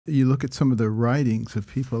You look at some of the writings of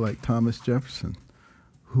people like Thomas Jefferson,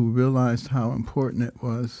 who realized how important it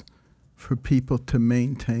was for people to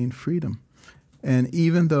maintain freedom. And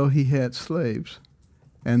even though he had slaves,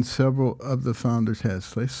 and several of the founders had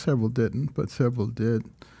slaves, several didn't, but several did,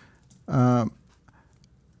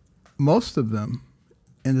 most of them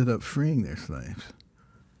ended up freeing their slaves.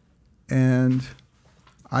 And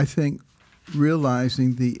I think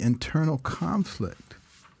realizing the internal conflict,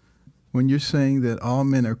 when you're saying that all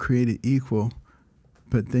men are created equal,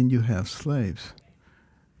 but then you have slaves.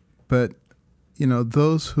 But, you know,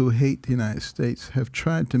 those who hate the United States have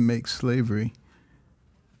tried to make slavery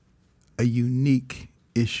a unique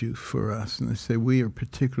issue for us. And they say we are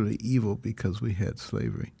particularly evil because we had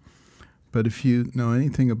slavery. But if you know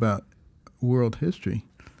anything about world history,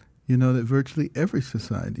 you know that virtually every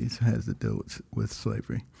society has to deal with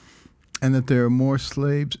slavery. And that there are more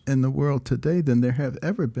slaves in the world today than there have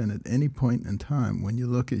ever been at any point in time. When you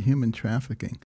look at human trafficking,